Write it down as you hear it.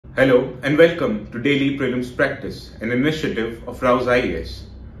Hello and welcome to Daily Prelims Practice, an initiative of Raus IAS.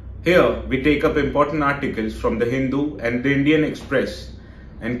 Here we take up important articles from the Hindu and the Indian Express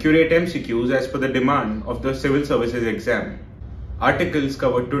and curate MCQs as per the demand of the Civil Services exam. Articles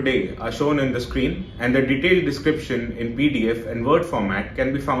covered today are shown in the screen and the detailed description in PDF and Word format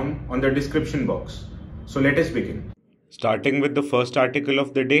can be found on the description box. So let us begin. Starting with the first article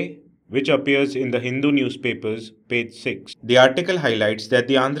of the day, which appears in the Hindu newspapers, page 6. The article highlights that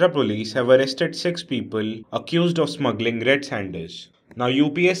the Andhra police have arrested 6 people accused of smuggling red sanders. Now,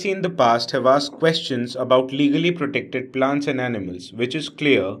 UPSC in the past have asked questions about legally protected plants and animals, which is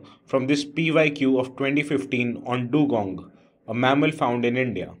clear from this PYQ of 2015 on dugong, a mammal found in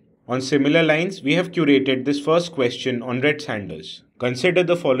India. On similar lines, we have curated this first question on red sanders. Consider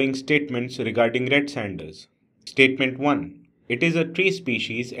the following statements regarding red sanders. Statement 1. It is a tree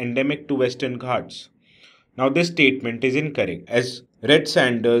species endemic to Western Ghats. Now this statement is incorrect as red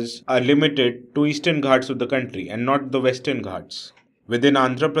sanders are limited to Eastern Ghats of the country and not the Western Ghats. Within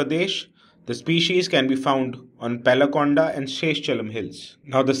Andhra Pradesh, the species can be found on Palakonda and Sheshchalam hills.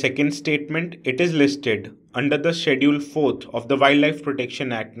 Now the second statement, it is listed under the Schedule 4th of the Wildlife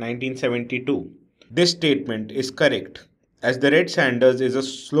Protection Act 1972. This statement is correct, as the red sanders is a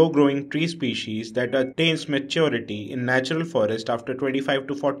slow-growing tree species that attains maturity in natural forest after 25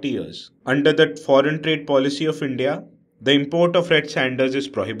 to 40 years. Under the foreign trade policy of India, the import of red sanders is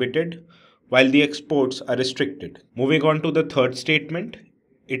prohibited, while the exports are restricted. Moving on to the third statement,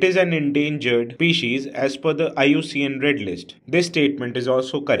 it is an endangered species as per the IUCN Red List. This statement is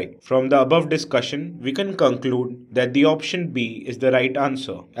also correct. From the above discussion, we can conclude that the option B is the right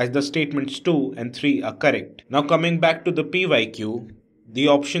answer, as the statements 2 and 3 are correct. Now coming back to the PYQ, the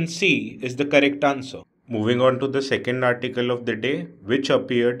option C is the correct answer. Moving on to the second article of the day, which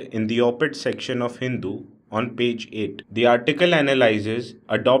appeared in the op-ed section of Hindu on page 8. The article analyzes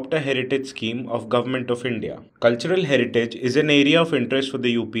Adopt a Heritage Scheme of Government of India. Cultural heritage is an area of interest for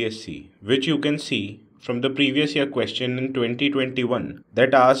the UPSC, which you can see from the previous year question in 2021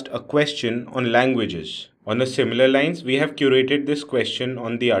 that asked a question on languages. On a similar lines, we have curated this question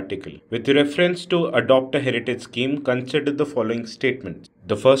on the article. With reference to Adopt a Heritage Scheme, consider the following statements.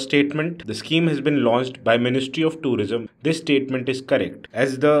 The first statement, the scheme has been launched by Ministry of Tourism. This statement is correct,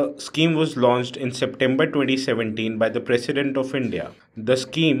 as the scheme was launched in September 2017 by the President of India. The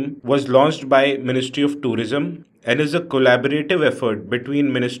scheme was launched by Ministry of Tourism and is a collaborative effort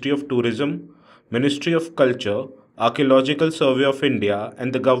between Ministry of Tourism, Ministry of Culture, Archaeological Survey of India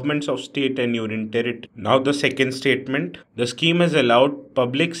and the governments of state and union territory. Now the second statement, the scheme has allowed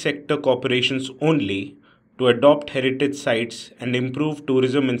public sector corporations only to adopt heritage sites and improve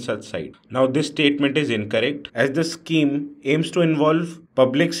tourism in such sites. Now this statement is incorrect, as the scheme aims to involve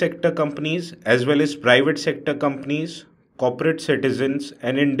public sector companies as well as private sector companies, corporate citizens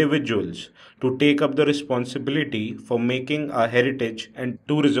and individuals to take up the responsibility for making our heritage and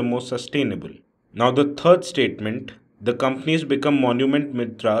tourism more sustainable. Now the third statement, the companies become monument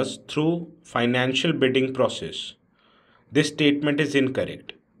mitras through financial bidding process. This statement is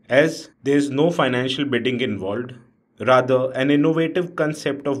incorrect, as there is no financial bidding involved, rather an innovative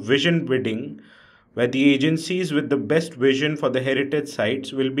concept of vision bidding where the agencies with the best vision for the heritage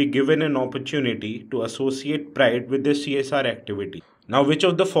sites will be given an opportunity to associate pride with their CSR activity. Now, which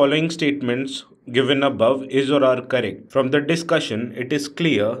of the following statements given above is or are correct? From the discussion, it is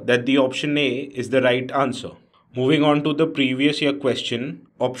clear that the option A is the right answer. Moving on to the previous year question,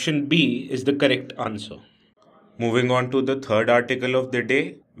 option B is the correct answer. Moving on to the third article of the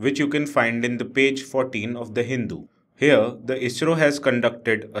day, which you can find in the page 14 of the Hindu. Here, the ISRO has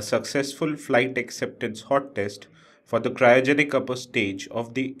conducted a successful flight acceptance hot test for the cryogenic upper stage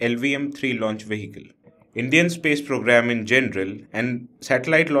of the LVM-3 launch vehicle. Indian space program in general and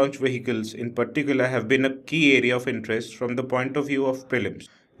satellite launch vehicles in particular have been a key area of interest from the point of view of prelims,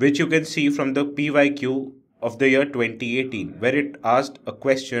 which you can see from the PYQ of the year 2018, where it asked a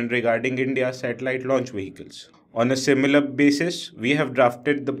question regarding India's satellite launch vehicles. On a similar basis, we have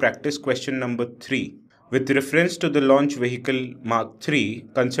drafted the practice question number 3. With reference to the launch vehicle Mark 3,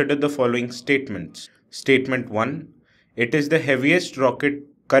 consider the following statements. Statement 1. It is the heaviest rocket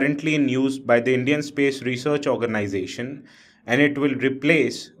currently in use by the Indian Space Research Organization and it will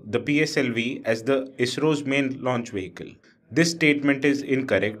replace the PSLV as the ISRO's main launch vehicle. This statement is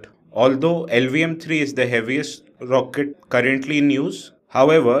incorrect. Although LVM-3 is the heaviest rocket currently in use,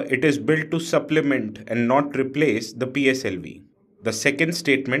 however, it is built to supplement and not replace the PSLV. The second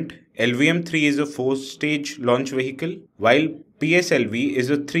statement, LVM-3 is a 4-stage launch vehicle, while PSLV is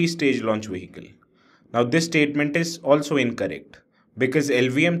a 3-stage launch vehicle. Now this statement is also incorrect. because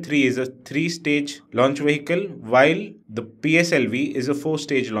LVM-3 is a 3-stage launch vehicle while the PSLV is a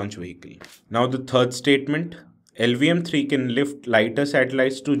 4-stage launch vehicle. Now the third statement, LVM-3 can lift lighter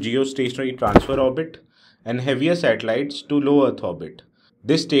satellites to geostationary transfer orbit and heavier satellites to low Earth orbit.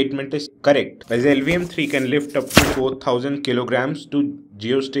 This statement is correct, as LVM-3 can lift up to 4,000 kilograms to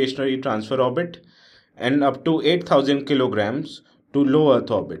geostationary transfer orbit and up to 8,000 kilograms to low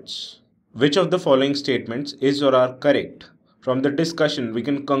Earth orbits. Which of the following statements is or are correct? From the discussion, we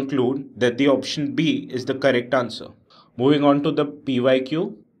can conclude that the option B is the correct answer. Moving on to the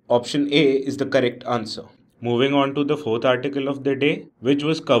PYQ, option A is the correct answer. Moving on to the fourth article of the day, which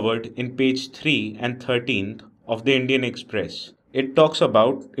was covered in page 3 and 13th of the Indian Express. It talks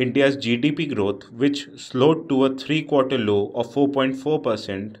about India's GDP growth, which slowed to a 3-quarter low of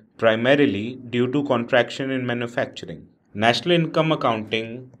 4.4%, primarily due to contraction in manufacturing. National income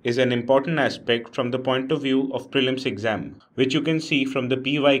accounting is an important aspect from the point of view of prelims exam, which you can see from the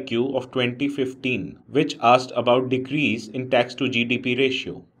PYQ of 2015, which asked about decrease in tax to GDP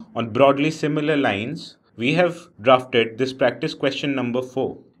ratio. On broadly similar lines, we have drafted this practice question number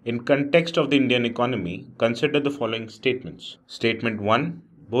 4. In context of the Indian economy, consider the following statements. Statement 1.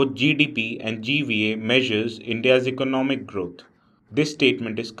 Both GDP and GVA measures India's economic growth. This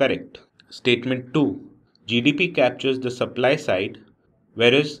statement is correct. Statement 2. GDP captures the supply side,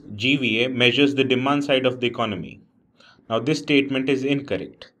 whereas GVA measures the demand side of the economy. Now this statement is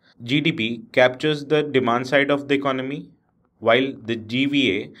incorrect. GDP captures the demand side of the economy, while the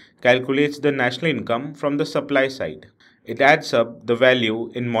GVA calculates the national income from the supply side. It adds up the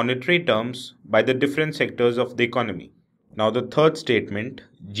value in monetary terms by the different sectors of the economy. Now the third statement,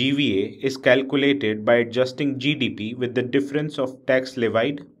 GVA is calculated by adjusting GDP with the difference of tax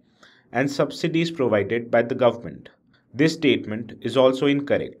levied and subsidies provided by the government. This statement is also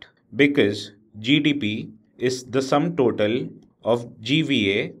incorrect because GDP is the sum total of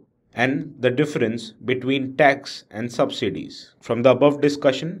GVA and the difference between tax and subsidies. From the above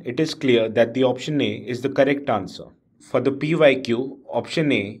discussion, it is clear that the option A is the correct answer. For the PYQ,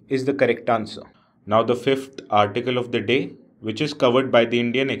 option A is the correct answer. Now the fifth article of the day, which is covered by the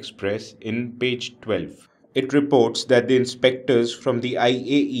Indian Express in page 12. It reports that the inspectors from the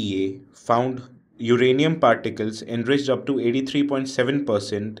IAEA found uranium particles enriched up to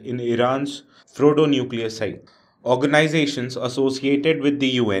 83.7% in Iran's Fordo nuclear site. Organizations associated with the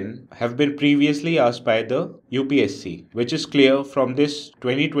UN have been previously asked by the UPSC, which is clear from this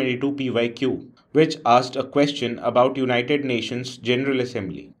 2022 PYQ, which asked a question about United Nations General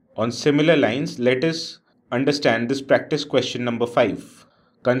Assembly. On similar lines, let us understand this practice question number 5.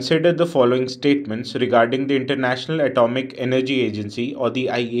 Consider the following statements regarding the International Atomic Energy Agency or the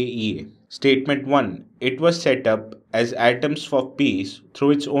IAEA. Statement 1. It was set up as Atoms for Peace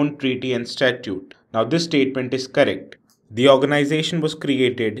through its own treaty and statute. Now this statement is correct. The organization was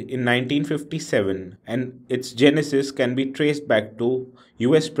created in 1957 and its genesis can be traced back to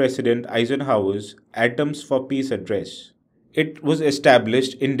US President Eisenhower's Atoms for Peace address. It was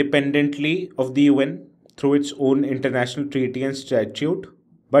established independently of the UN through its own international treaty and statute,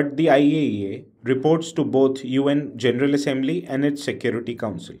 but the IAEA reports to both UN General Assembly and its Security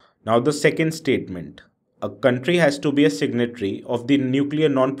Council. Now the second statement. A country has to be a signatory of the Nuclear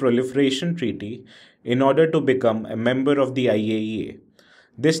Non-Proliferation Treaty in order to become a member of the IAEA.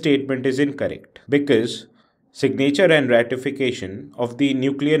 This statement is incorrect because signature and ratification of the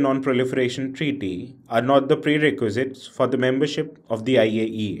Nuclear Non-Proliferation Treaty are not the prerequisites for the membership of the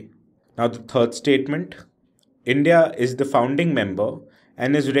IAEA. Now the third statement. India is the founding member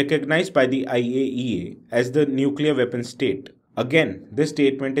and is recognized by the IAEA as the nuclear weapon state. Again, this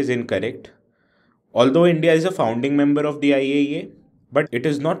statement is incorrect. Although India is a founding member of the IAEA, but it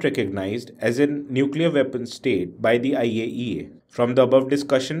is not recognized as a nuclear weapon state by the IAEA. From the above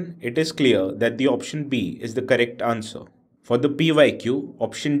discussion, it is clear that the option B is the correct answer. For the PYQ,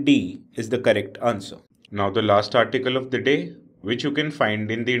 option D is the correct answer. Now the last article of the day, which you can find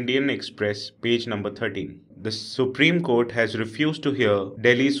in the Indian Express, page number 13. The Supreme Court has refused to hear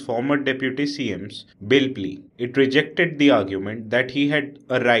Delhi's former Deputy CM's bail plea. It rejected the argument that he had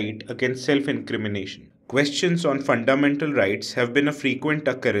a right against self-incrimination. Questions on fundamental rights have been a frequent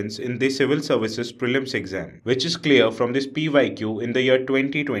occurrence in the Civil Services Prelims exam, which is clear from this PYQ in the year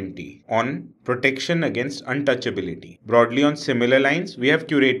 2020 on protection against untouchability. Broadly on similar lines, we have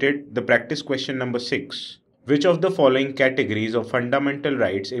curated the practice question number 6. Which of the following categories of fundamental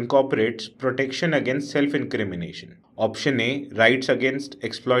rights incorporates protection against self-incrimination? Option A, rights against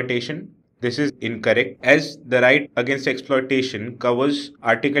exploitation. This is incorrect as the right against exploitation covers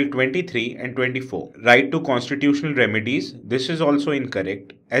Article 23 and 24. Right to constitutional remedies. This is also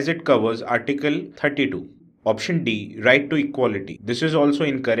incorrect as it covers Article 32. Option D, right to equality. This is also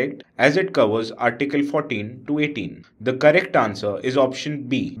incorrect as it covers Article 14 to 18. The correct answer is option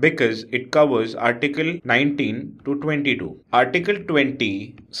B because it covers Article 19 to 22. Article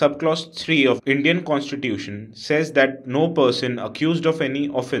 20, subclause 3 of Indian Constitution says that no person accused of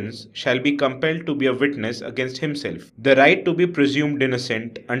any offence shall be compelled to be a witness against himself. The right to be presumed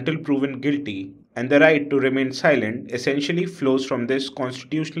innocent until proven guilty and the right to remain silent essentially flows from this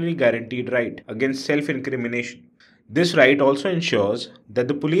constitutionally guaranteed right against self-incrimination. This right also ensures that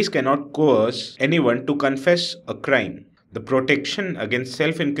the police cannot coerce anyone to confess a crime. The protection against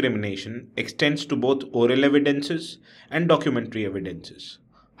self-incrimination extends to both oral evidences and documentary evidences.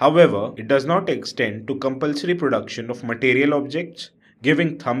 However, it does not extend to compulsory production of material objects,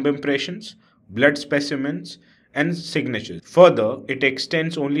 giving thumb impressions, blood specimens, and signatures. Further, it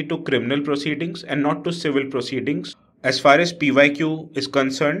extends only to criminal proceedings and not to civil proceedings. As far as PYQ is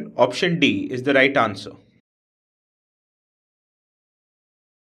concerned, option D is the right answer.